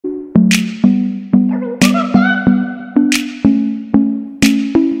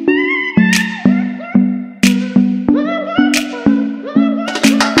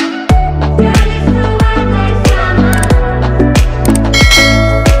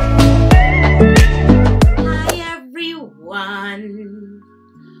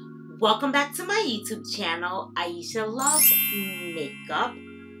Welcome back to my YouTube channel, Aisha Loves Makeup.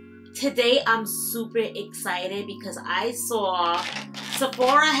 Today I'm super excited because I saw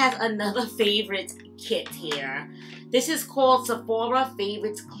Sephora has another favorite kit here. This is called Sephora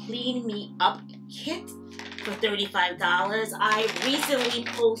Favorites Clean Me Up Kit for $35. I recently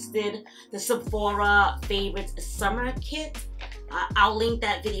posted the Sephora Favorites Summer Kit. I'll link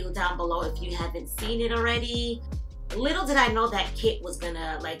that video down below if you haven't seen it already. Little did I know that kit was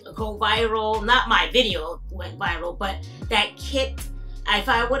gonna go viral. Not my video went viral, but that kit, if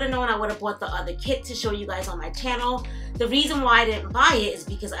I would have known, I would have bought the other kit to show you guys on my channel. The reason why I didn't buy it is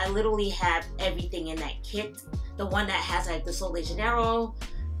because I literally have everything in that kit. The one that has the Sol de Janeiro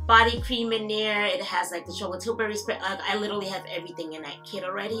body cream in there. It has the Chocolate Tilbury spray. I literally have everything in that kit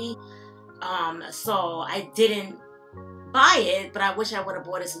already. So I didn't buy it, but I wish I would have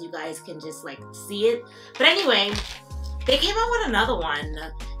bought it so you guys can just see it. But anyway, they came out with another one,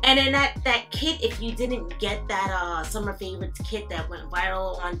 and in that kit, if you didn't get that Summer Favorites kit that went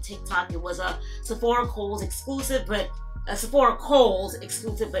viral on TikTok, it was a Sephora Kohl's exclusive, but then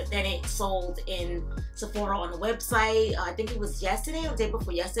it sold in Sephora on the website. I think it was yesterday or the day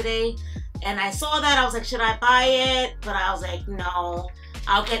before yesterday, and I saw that. I was like, should I buy it? But I was like, no,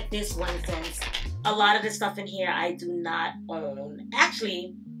 I'll get this one since a lot of the stuff in here I do not own.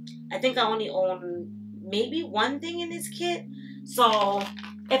 Actually, I think I only own maybe one thing in this kit. So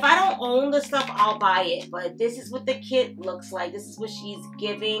if I don't own the stuff, I'll buy it. But this is what the kit looks like. This is what she's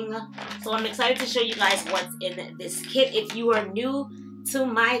giving. So I'm excited to show you guys what's in this kit. If you are new to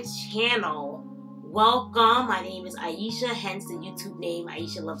my channel, welcome. My name is Aisha, hence the YouTube name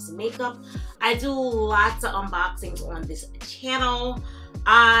Aisha Loves Makeup. I do lots of unboxings on this channel.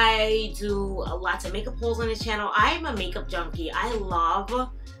 I do lots of makeup hauls on this channel. I'm a makeup junkie. I love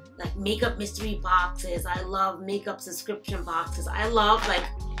makeup mystery boxes. I love makeup subscription boxes. I love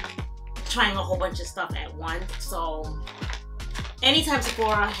trying a whole bunch of stuff at once. So anytime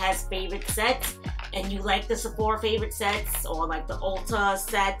Sephora has favorite sets and you like the Sephora favorite sets or the Ulta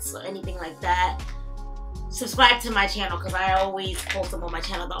sets or anything like that, subscribe to my channel because I always post them on my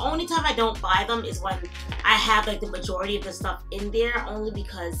channel. The only time I don't buy them is when I have the majority of the stuff in there, only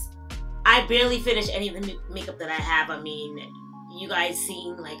because I barely finish any of the makeup that I have. I mean, you guys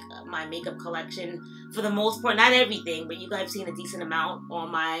seen my makeup collection for the most part, not everything, but you guys seen a decent amount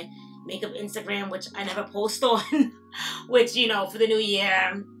on my makeup Instagram, which I never post on, which, for the new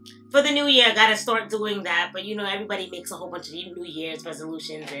year, I gotta start doing that. But everybody makes a whole bunch of New Year's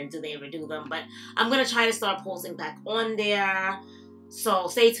resolutions, and do they ever do them? But I'm gonna try to start posting back on there, so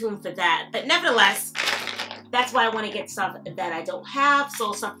stay tuned for that. But nevertheless, that's why I want to get stuff that I don't have,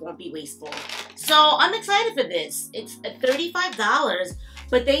 so stuff won't be wasteful. So I'm excited for this. It's $35,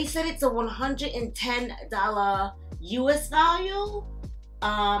 but they said it's a $110 US value.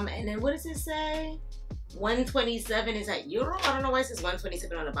 And then what does it say? 127 is that euro? I don't know why it says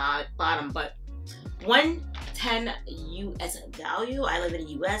 127 on the bottom, but 110 US value. I live in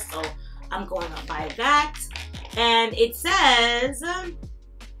the US, so I'm going to buy that. And it says,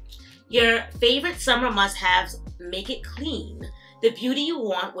 your favorite summer must-haves, make it clean. The beauty you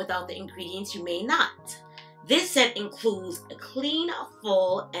want without the ingredients you may not. This set includes clean,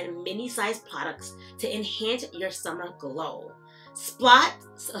 full, and mini-sized products to enhance your summer glow. Spot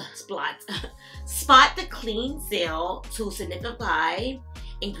the clean seal to signify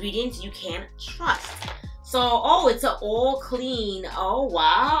ingredients you can trust. So, it's an all clean. Oh,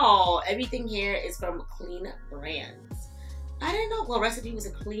 wow. Everything here is from Clean Brands. I didn't know Glow Recipe was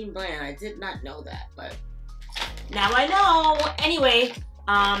a clean brand. I did not know that, but now I know. Anyway,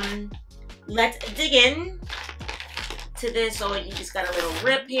 let's dig in to this. So you just got a little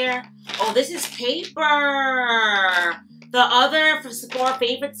rip here. Oh, this is paper. The other for Sephora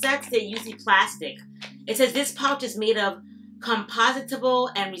favorite sets, they're usually plastic. It says this pouch is made of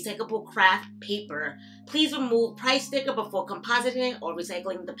compositable and recyclable craft paper. Please remove price sticker before compositing or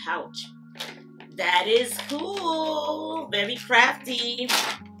recycling the pouch. That is cool. Very crafty.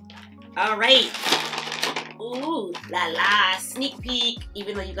 All right. Ooh, la la. Sneak peek,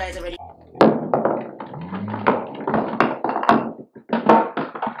 even though you guys already.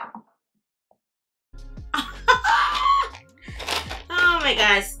 Oh my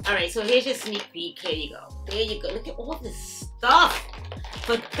gosh. All right, so here's your sneak peek. Here you go. There you go. Look at all this stuff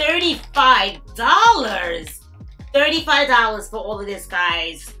for $35. $35 for all of this,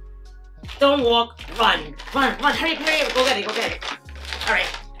 guys. Don't walk, run, run, run, hurry, hurry, go get it, go get it. All right,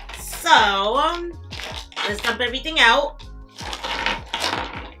 so let's dump everything out.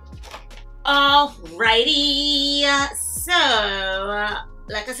 Alrighty, so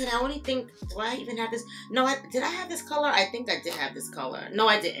like I said, I only think, do I even have this? No, did I have this color? I think I did have this color. No,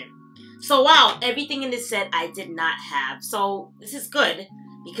 I didn't. So wow, everything in this set I did not have. So this is good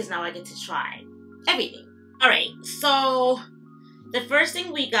because now I get to try everything. All right, so the first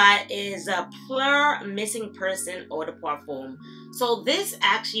thing we got is a Pleur Missing Person Eau de Parfum. So this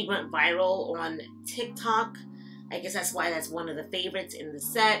actually went viral on TikTok. I guess that's why that's one of the favorites in the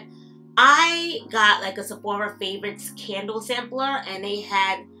set. I got like a Sephora Favorites candle sampler, and they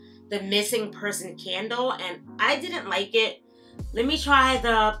had the Missing Person candle, and I didn't like it. Let me try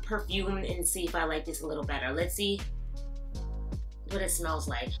the perfume and see if I like this a little better. Let's see what it smells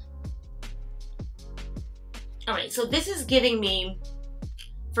like. Alright, so this is giving me,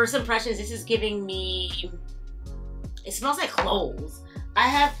 first impressions, this is giving me, it smells like clothes. I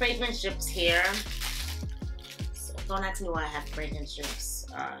have fragrance strips here. So don't ask me why I have fragrance strips.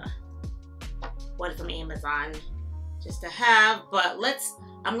 One from Amazon just to have, but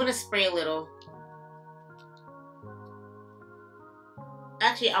I'm gonna spray a little.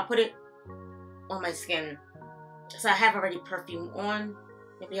 Actually, I'll put it on my skin. So I have already perfume on.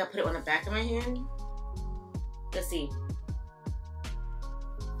 Maybe I'll put it on the back of my hand. Let's see.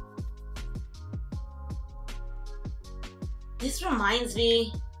 This reminds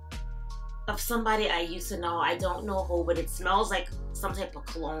me of somebody I used to know. I don't know who, but it smells like some type of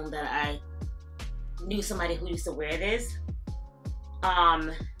cologne that I knew somebody who used to wear this.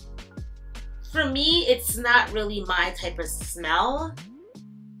 For me, it's not really my type of smell.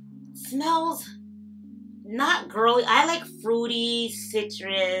 It smells not girly. I like fruity,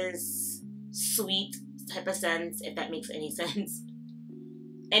 citrus, sweet type of scents, if that makes any sense.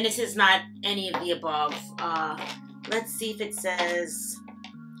 And this is not any of the above. Let's see if it says,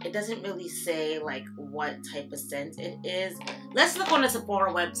 it doesn't really say like what type of scent it is. Let's look on the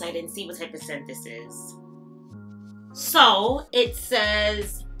Sephora website and see what type of scent this is. So it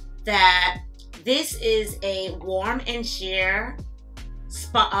says that this is a warm and sheer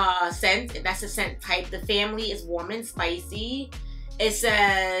scent. That's the scent type. The family is warm and spicy. It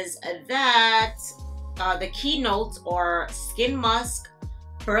says that the key notes are skin musk,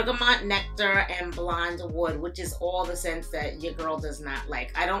 bergamot nectar, and blonde wood, which is all the scents that your girl does not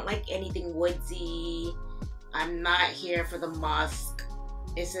like. I don't like anything woodsy. I'm not here for the musk.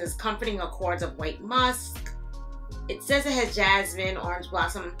 It says comforting accords of white musk. It says it has jasmine, orange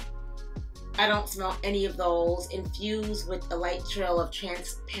blossom. I don't smell any of those. Infused with a light trail of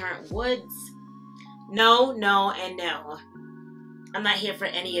transparent woods. No, no, and no. I'm not here for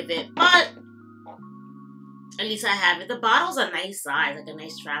any of it, but at least I have it. The bottle's a nice size, like a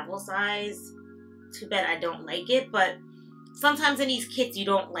nice travel size. Too bad I don't like it, but sometimes in these kits you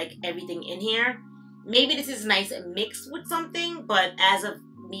don't like everything in here. Maybe this is nice and mixed with something, but as of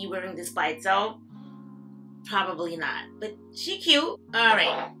me wearing this by itself, probably not. But she cute.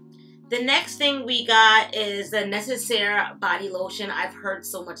 Alright. The next thing we got is the Necessaire body lotion. I've heard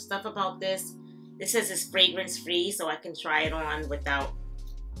so much stuff about this. It says it's fragrance free, so I can try it on without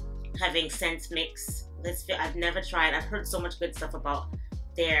having scents mix. I've never tried. I've heard so much good stuff about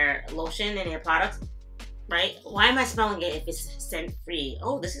their lotion and their products, right? Why am I smelling it if it's scent free?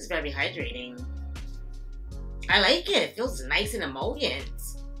 Oh, this is very hydrating. I like it. It feels nice and emollient.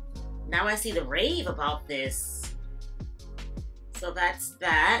 Now I see the rave about this. So that's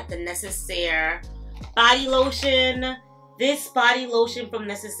that. The Necessaire body lotion. This body lotion from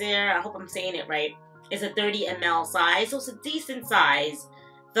Necessaire, I hope I'm saying it right, is a 30 ml size, so it's a decent size.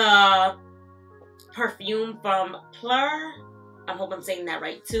 The perfume from Pleur, I hope I'm saying that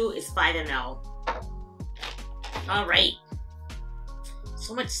right too, is 5 ml. Alright.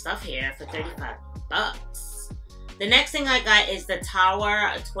 So much stuff here for 35 bucks. The next thing I got is the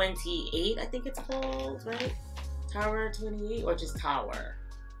Tower 28, I think it's called, right? Tower 28 or just Tower?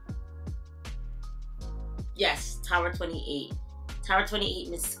 Yes, Tower 28. Tower 28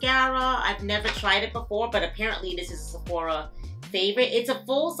 mascara. I've never tried it before, but apparently this is a Sephora favorite. It's a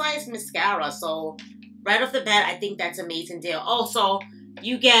full-size mascara, so right off the bat, I think that's an amazing deal. Also,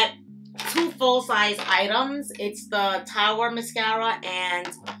 you get 2 full-size items. It's the Tower mascara and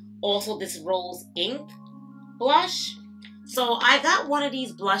also this Rose Ink blush. So I got one of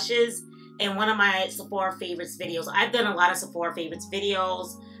these blushes in one of my Sephora favorites videos. I've done a lot of Sephora favorites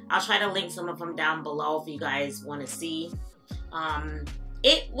videos. I'll try to link some of them down below if you guys want to see.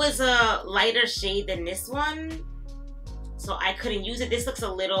 It was a lighter shade than this one, so I couldn't use it. This looks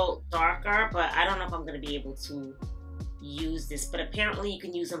a little darker, but I don't know if I'm going to be able to use this. But apparently you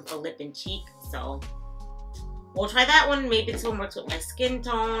can use them for lip and cheek, so we'll try that one. Maybe this one works with my skin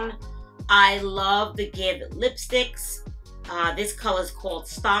tone. I love the Give lipsticks. This color is called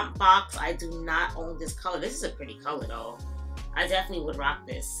Stomp Box. I do not own this color. This is a pretty color though. I definitely would rock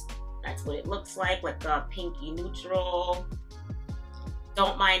this. That's what it looks like a pinky neutral.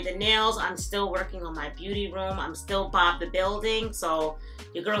 Don't mind the nails. I'm still working on my beauty room. I'm still Bob the Building, so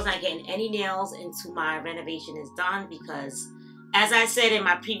your girl's not getting any nails until my renovation is done, because as I said in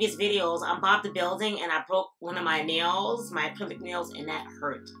my previous videos, I'm Bob the Building and I broke one of my nails, my acrylic nails, and that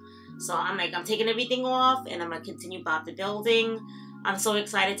hurt. So I'm taking everything off and I'm going to continue Bob the Building. I'm so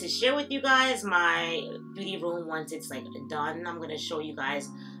excited to share with you guys my beauty room once it's done. I'm going to show you guys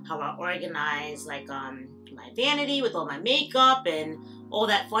how I organize my vanity with all my makeup and all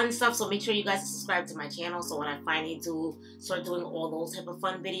that fun stuff. So make sure you guys subscribe to my channel, so when I finally do start doing all those type of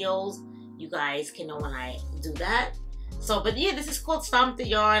fun videos, you guys can know when I do that. So, but yeah, this is called Stomp the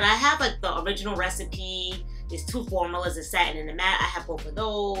Yard. I have the original recipe. There's 2 formulas, the satin and the matte. I have both of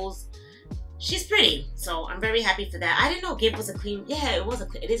those. She's pretty, so I'm very happy for that. I didn't know Give was a clean, yeah,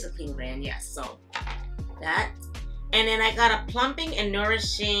 it is a clean brand, yes. So that, and then I got a plumping and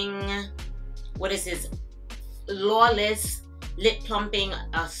nourishing, what is this? Flawless lip plumping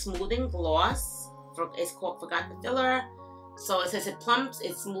smoothing gloss. It's called Forgot the Filler. So it says it plumps,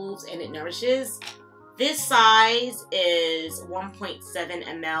 it smooths, and it nourishes. This size is 1.7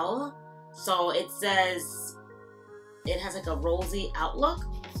 ml. So it says it has a rosy outlook.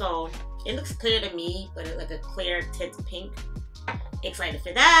 So it looks clear to me, but it's a clear tint pink. Excited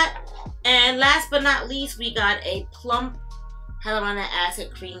for that. And last but not least, we got a plump hyaluronic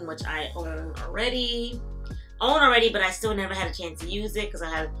acid cream, which I own already, but I still never had a chance to use it because I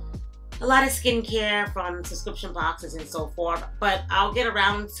have a lot of skincare from subscription boxes and so forth, but I'll get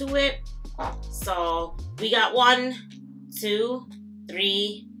around to it. So we got 1, 2,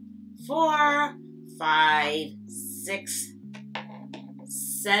 3, 4, 5, 6,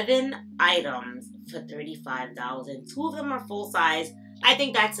 7 items for $35. 2 of them are full size. I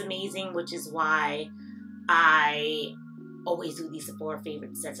think that's amazing, which is why I always do these Sephora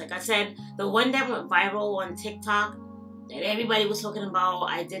favorite sets. Like I said, the one that went viral on TikTok that everybody was talking about,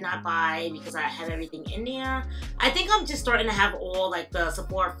 I did not buy because I had everything in there. I think I'm just starting to have all the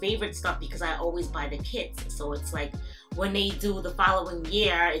Sephora favorite stuff because I always buy the kits. So it's when they do the following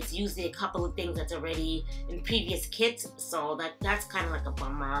year, it's usually a couple of things that's already in previous kits. So that's kind of a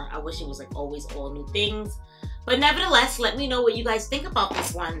bummer. I wish it was always all new things. But nevertheless, let me know what you guys think about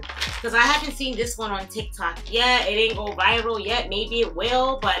this one, because I haven't seen this one on TikTok yet. It ain't go viral yet. Maybe it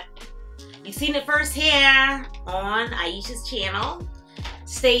will, but you've seen it first here on Aisha's channel.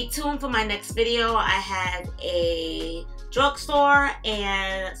 Stay tuned for my next video. I have a drugstore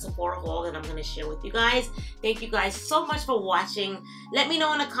and Sephora haul that I'm going to share with you guys. Thank you guys so much for watching. Let me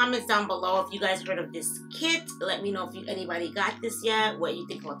know in the comments down below if you guys heard of this kit. Let me know if anybody got this yet, what you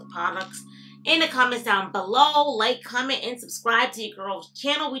think about the products. In the comments down below, like, comment, and subscribe to your girl's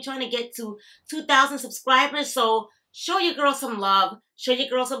channel. We're trying to get to 2,000 subscribers, so show your girl some love. Show your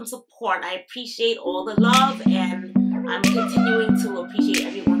girl some support. I appreciate all the love, and I'm continuing to appreciate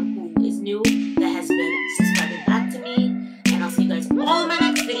everyone who is new